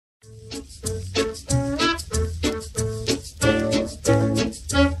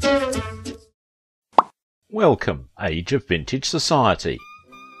Welcome, Age of Vintage Society.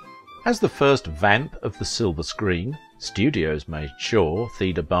 As the first vamp of the silver screen, studios made sure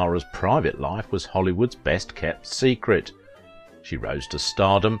Theda Bara's private life was Hollywood's best kept secret. She rose to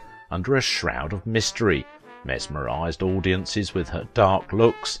stardom under a shroud of mystery, mesmerised audiences with her dark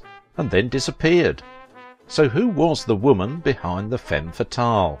looks, and then disappeared. So who was the woman behind the femme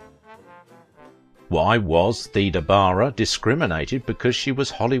fatale? Why was Theda Bara discriminated because she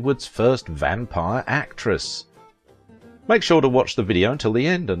was Hollywood's first vampire actress? Make sure to watch the video until the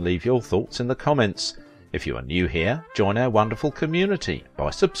end and leave your thoughts in the comments. If you are new here, join our wonderful community by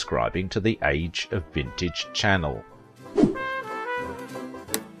subscribing to the Age of Vintage channel.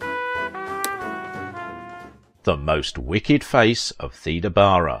 The most wicked face of Theda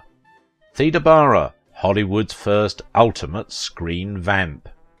Bara. Theda Bara, Hollywood's first ultimate screen vamp.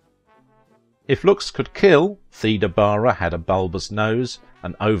 If looks could kill, Theda Bara had a bulbous nose,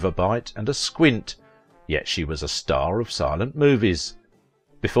 an overbite and a squint, yet she was a star of silent movies.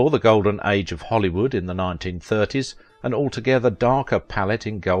 Before the golden age of Hollywood in the 1930s, an altogether darker palette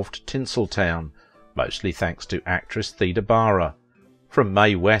engulfed Tinseltown, mostly thanks to actress Theda Bara. From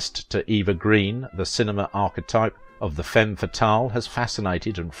Mae West to Eva Green, the cinema archetype of the femme fatale has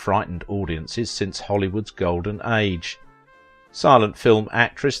fascinated and frightened audiences since Hollywood's golden age. Silent film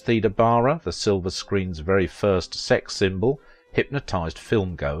actress Theda Bara, the silver screen's very first sex symbol, hypnotised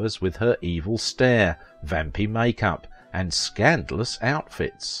filmgoers with her evil stare, vampy makeup, and scandalous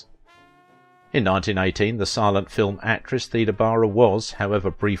outfits. In 1918, the silent film actress Theda Bara was,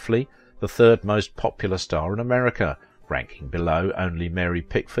 however briefly, the third most popular star in America, ranking below only Mary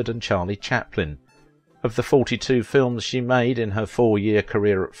Pickford and Charlie Chaplin. Of the 42 films she made in her 4-year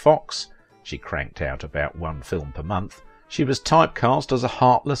career at Fox, she cranked out about one film per month, she was typecast as a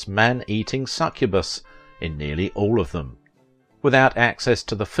heartless man-eating succubus in nearly all of them. Without access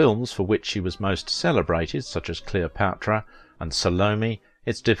to the films for which she was most celebrated, such as Cleopatra and Salome,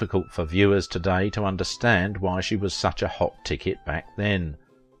 it's difficult for viewers today to understand why she was such a hot ticket back then.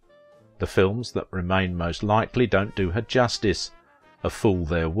 The films that remain most likely don't do her justice. A Fool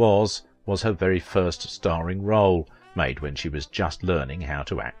There Was her very first starring role, made when she was just learning how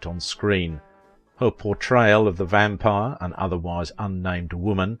to act on screen. Her portrayal of the vampire, an otherwise unnamed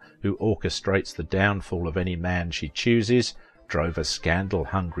woman who orchestrates the downfall of any man she chooses, drove a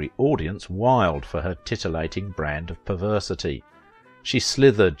scandal-hungry audience wild for her titillating brand of perversity. She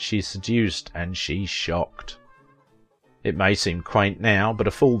slithered, she seduced, and she shocked. It may seem quaint now, but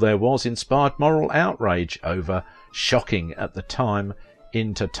A Fool There Was inspired moral outrage over, shocking at the time,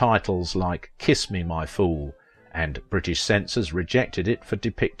 into titles like Kiss Me My Fool, and British censors rejected it for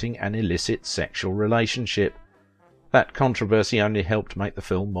depicting an illicit sexual relationship. That controversy only helped make the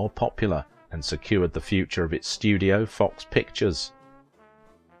film more popular and secured the future of its studio, Fox Pictures.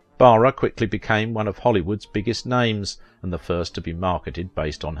 Bara quickly became one of Hollywood's biggest names and the first to be marketed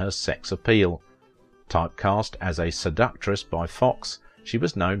based on her sex appeal. Typecast as a seductress by Fox, she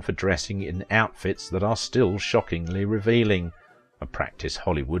was known for dressing in outfits that are still shockingly revealing, a practice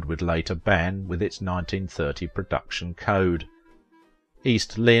Hollywood would later ban with its 1930 production code.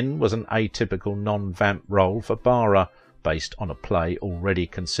 East Lynne was an atypical non-vamp role for Bara, based on a play already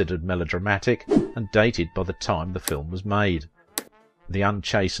considered melodramatic and dated by the time the film was made. The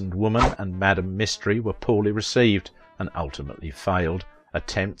Unchastened Woman and Madam Mystery were poorly received and ultimately failed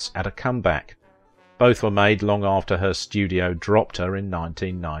attempts at a comeback. Both were made long after her studio dropped her in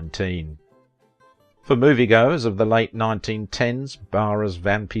 1919. For moviegoers of the late 1910s, Bara's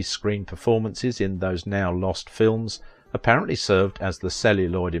vampy screen performances in those now lost films apparently served as the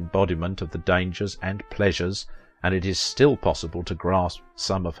celluloid embodiment of the dangers and pleasures, and it is still possible to grasp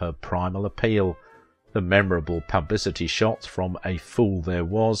some of her primal appeal. The memorable publicity shots from A Fool There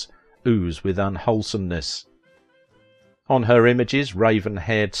Was ooze with unwholesomeness. On her images,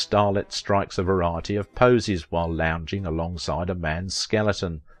 raven-haired starlet strikes a variety of poses while lounging alongside a man's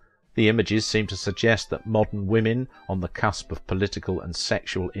skeleton. The images seem to suggest that modern women on the cusp of political and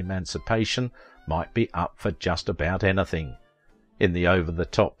sexual emancipation might be up for just about anything. In the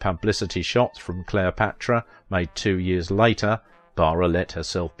over-the-top publicity shots from Cleopatra, made 2 years later, Bara let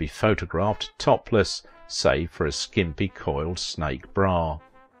herself be photographed topless, save for a skimpy coiled snake bra.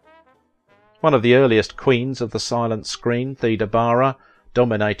 One of the earliest queens of the silent screen, Theda Bara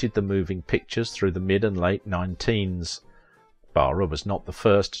dominated the moving pictures through the mid and late 19teens. Bara was not the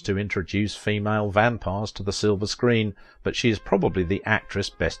first to introduce female vampires to the silver screen, but she is probably the actress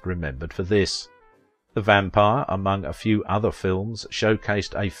best remembered for this. The Vampire, among a few other films,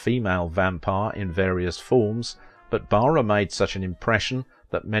 showcased a female vampire in various forms, but Bara made such an impression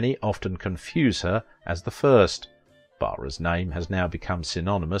that many often confuse her as the first. Bara's name has now become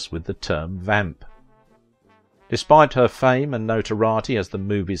synonymous with the term vamp. Despite her fame and notoriety as the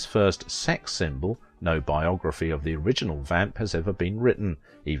movie's first sex symbol, no biography of the original vamp has ever been written,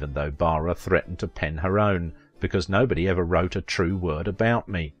 even though Bara threatened to pen her own, because nobody ever wrote a true word about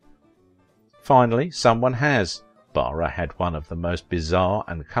me. Finally, someone has. Bara had one of the most bizarre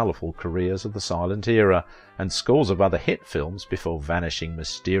and colourful careers of the silent era, and scores of other hit films before vanishing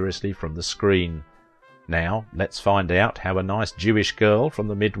mysteriously from the screen. Now, let's find out how a nice Jewish girl from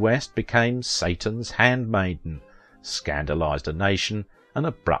the Midwest became Satan's handmaiden, scandalised a nation, and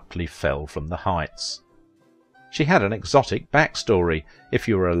abruptly fell from the heights. She had an exotic backstory. If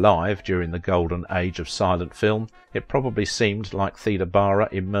you were alive during the golden age of silent film, it probably seemed like Theda Bara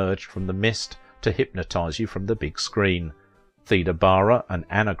emerged from the mist to hypnotise you from the big screen. Theda Bara, an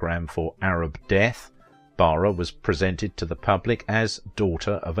anagram for Arab death, Bara was presented to the public as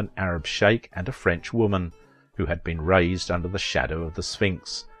daughter of an Arab sheikh and a French woman, who had been raised under the shadow of the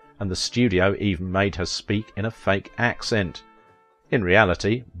Sphinx, and the studio even made her speak in a fake accent. In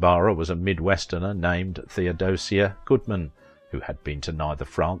reality, Bara was a Midwesterner named Theodosia Goodman, who had been to neither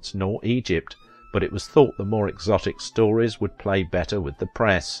France nor Egypt, but it was thought the more exotic stories would play better with the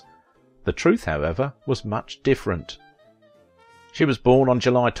press. The truth, however, was much different. She was born on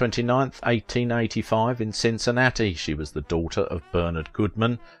July 29, 1885 in Cincinnati. She was the daughter of Bernard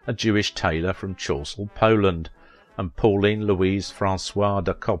Goodman, a Jewish tailor from Chorzów, Poland, and Pauline Louise François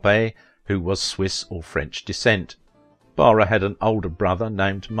de Coppet, who was Swiss or French descent. Bara had an older brother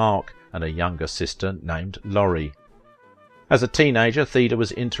named Mark and a younger sister named Laurie. As a teenager, Theda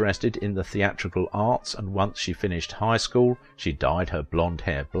was interested in the theatrical arts, and once she finished high school, she dyed her blonde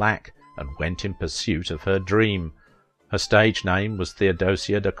hair black and went in pursuit of her dream. Her stage name was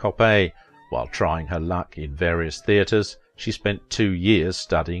Theodosia de Coppet. While trying her luck in various theatres, she spent 2 years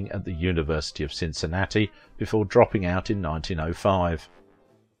studying at the University of Cincinnati before dropping out in 1905.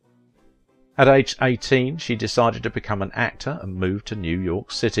 At age 18, she decided to become an actor and moved to New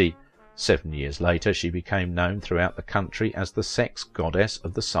York City. 7 years later, she became known throughout the country as the sex goddess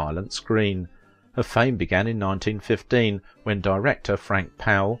of the silent screen. Her fame began in 1915 when director Frank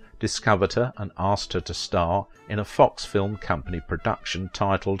Powell discovered her and asked her to star in a Fox Film Company production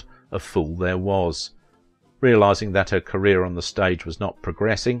titled A Fool There Was. Realising that her career on the stage was not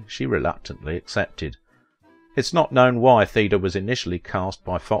progressing, she reluctantly accepted. It's not known why Theda was initially cast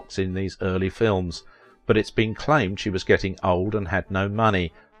by Fox in these early films, but it's been claimed she was getting old and had no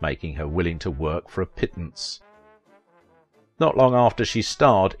money, making her willing to work for a pittance. Not long after she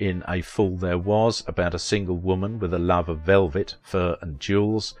starred in A Fool There Was, about a single woman with a love of velvet, fur and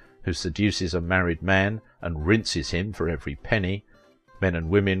jewels, who seduces a married man and rinses him for every penny, men and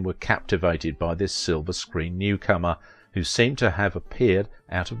women were captivated by this silver screen newcomer, who seemed to have appeared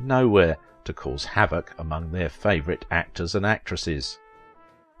out of nowhere to cause havoc among their favourite actors and actresses.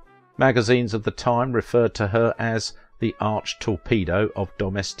 Magazines of the time referred to her as the arch-torpedo of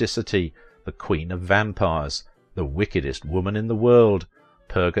domesticity, the queen of vampires, the wickedest woman in the world,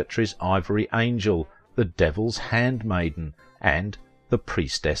 purgatory's ivory angel, the devil's handmaiden, and the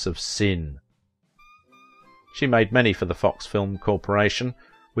priestess of sin. She made many for the Fox Film Corporation,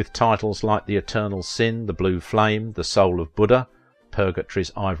 with titles like The Eternal Sin, The Blue Flame, The Soul of Buddha,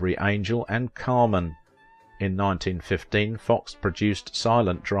 Purgatory's Ivory Angel, and Carmen. In 1915, Fox produced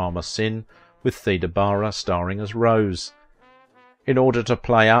silent drama Sin, with Theda Bara starring as Rose. In order to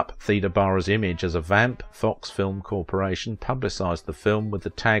play up Theda Bara's image as a vamp, Fox Film Corporation publicised the film with the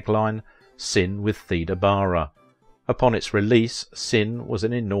tagline, Sin with Theda Bara. Upon its release, Sin was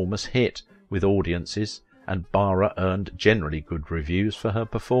an enormous hit with audiences, and Bara earned generally good reviews for her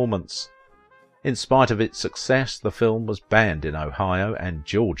performance. In spite of its success, the film was banned in Ohio and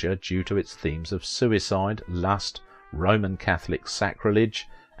Georgia due to its themes of suicide, lust, Roman Catholic sacrilege,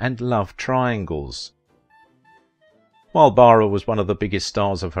 and love triangles. While Bara was one of the biggest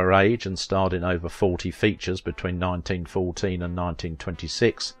stars of her age and starred in over 40 features between 1914 and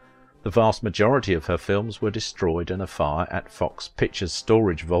 1926, the vast majority of her films were destroyed in a fire at Fox Pictures'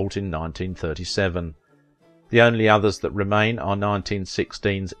 storage vault in 1937. The only others that remain are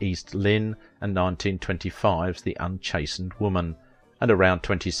 1916's East Lynne and 1925's The Unchastened Woman, and around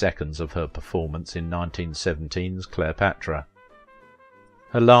 20 seconds of her performance in 1917's Cleopatra.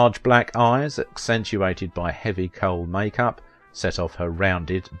 Her large black eyes, accentuated by heavy coal makeup, set off her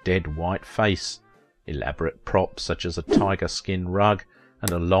rounded, dead white face. Elaborate props such as a tiger skin rug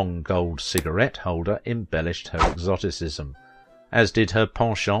and a long gold cigarette holder embellished her exoticism, as did her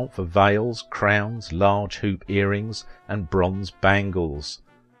penchant for veils, crowns, large hoop earrings, and bronze bangles.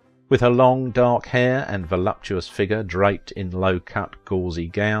 With her long dark hair and voluptuous figure draped in low-cut gauzy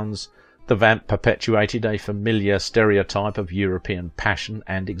gowns, the vamp perpetuated a familiar stereotype of European passion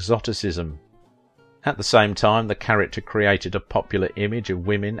and exoticism. At the same time, the character created a popular image of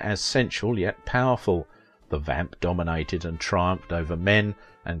women as sensual yet powerful. The vamp dominated and triumphed over men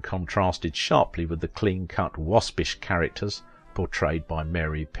and contrasted sharply with the clean-cut, waspish characters portrayed by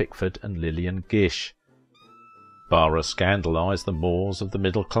Mary Pickford and Lillian Gish. Bara scandalised the mores of the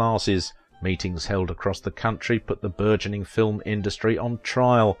middle classes. Meetings held across the country put the burgeoning film industry on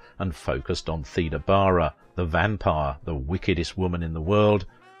trial and focused on Theda Bara, the vampire, the wickedest woman in the world,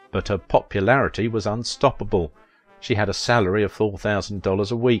 but her popularity was unstoppable. She had a salary of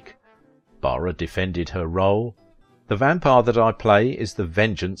 $4,000 a week. Bara defended her role. "The vampire that I play is the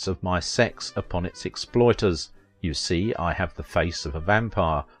vengeance of my sex upon its exploiters. You see, I have the face of a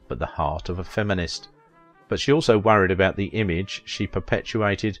vampire, but the heart of a feminist." But she also worried about the image she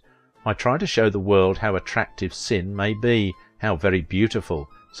perpetuated. "I try to show the world how attractive sin may be, how very beautiful,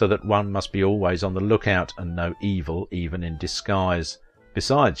 so that one must be always on the lookout and know evil even in disguise.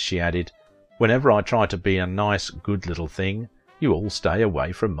 Besides," she added, "whenever I try to be a nice, good little thing, you all stay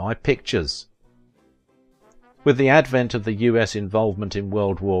away from my pictures." With the advent of the US involvement in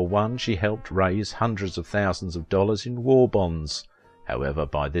World War I, she helped raise hundreds of thousands of dollars in war bonds. However,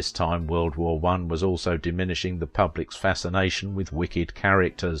 by this time World War I was also diminishing the public's fascination with wicked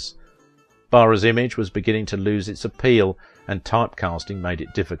characters. Bara's image was beginning to lose its appeal, and typecasting made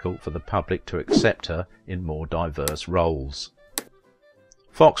it difficult for the public to accept her in more diverse roles.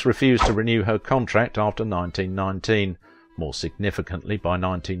 Fox refused to renew her contract after 1919. More significantly, by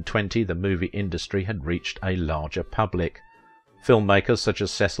 1920 the movie industry had reached a larger public. Filmmakers such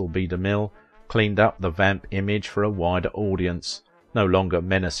as Cecil B. DeMille cleaned up the vamp image for a wider audience. No longer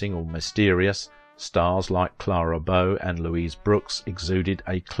menacing or mysterious, stars like Clara and Louise Brooks exuded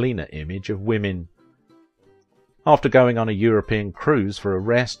a cleaner image of women. After going on a European cruise for a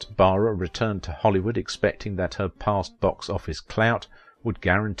rest, Bara returned to Hollywood expecting that her past box office clout would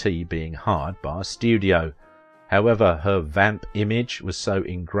guarantee being hired by a studio. However, her vamp image was so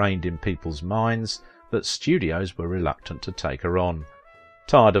ingrained in people's minds that studios were reluctant to take her on.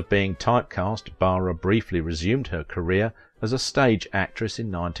 Tired of being typecast, Bara briefly resumed her career as a stage actress in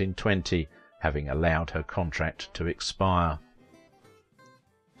 1920, having allowed her contract to expire.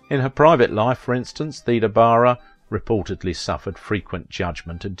 In her private life, for instance, Theda Bara reportedly suffered frequent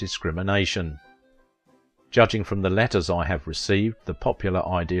judgment and discrimination. "Judging from the letters I have received, the popular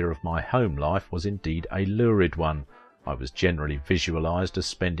idea of my home life was indeed a lurid one. I was generally visualized as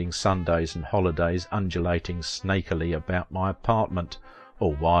spending Sundays and holidays undulating snakily about my apartment,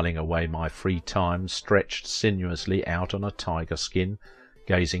 or whiling away my free time stretched sinuously out on a tiger skin,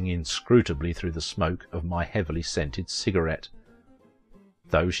 gazing inscrutably through the smoke of my heavily scented cigarette."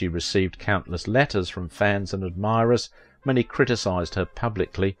 Though she received countless letters from fans and admirers, many criticized her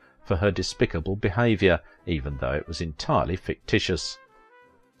publicly for her despicable behavior, even though it was entirely fictitious.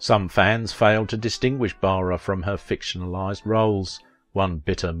 Some fans failed to distinguish Bara from her fictionalized roles. One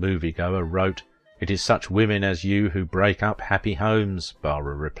bitter moviegoer wrote, "It is such women as you who break up happy homes."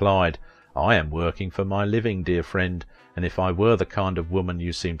 Bara replied, "I am working for my living, dear friend, and if I were the kind of woman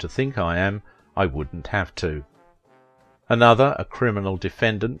you seem to think I am, I wouldn't have to." Another, a criminal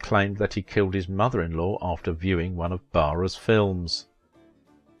defendant, claimed that he killed his mother-in-law after viewing one of Bara's films.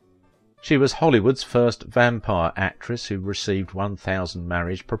 She was Hollywood's first vampire actress who received 1,000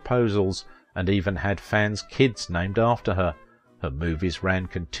 marriage proposals and even had fans' kids named after her. Her movies ran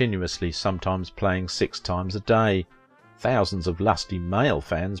continuously, sometimes playing 6 times a day. Thousands of lusty male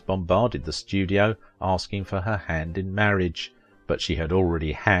fans bombarded the studio asking for her hand in marriage, but she had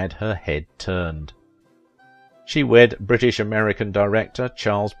already had her head turned. She wed British-American director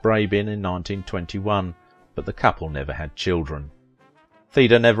Charles Brabin in 1921, but the couple never had children.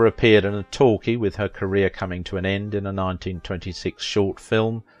 Theda never appeared in a talkie, with her career coming to an end in a 1926 short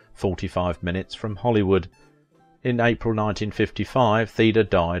film, 45 Minutes from Hollywood. In April 1955, Theda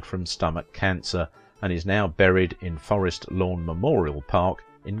died from stomach cancer and is now buried in Forest Lawn Memorial Park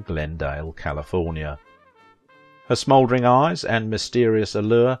in Glendale, California. Her smouldering eyes and mysterious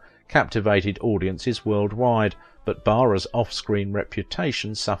allure captivated audiences worldwide, but Bara's off-screen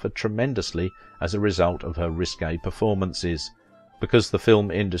reputation suffered tremendously as a result of her risque performances. Because the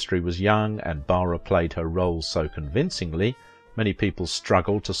film industry was young and Bara played her roles so convincingly, many people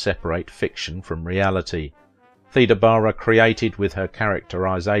struggled to separate fiction from reality. Theda Bara created, with her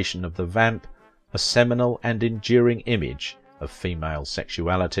characterization of the vamp, a seminal and enduring image of female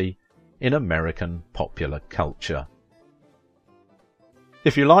sexuality in American popular culture.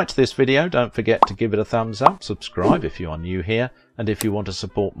 If you liked this video, don't forget to give it a thumbs up, subscribe if you are new here, and if you want to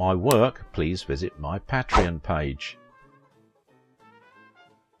support my work, please visit my Patreon page.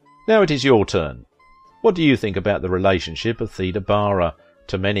 Now it is your turn. What do you think about the relationship of Theda Bara?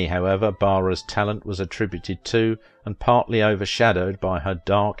 To many, however, Bara's talent was attributed to, and partly overshadowed by, her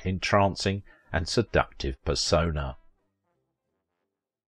dark, entrancing, and seductive persona.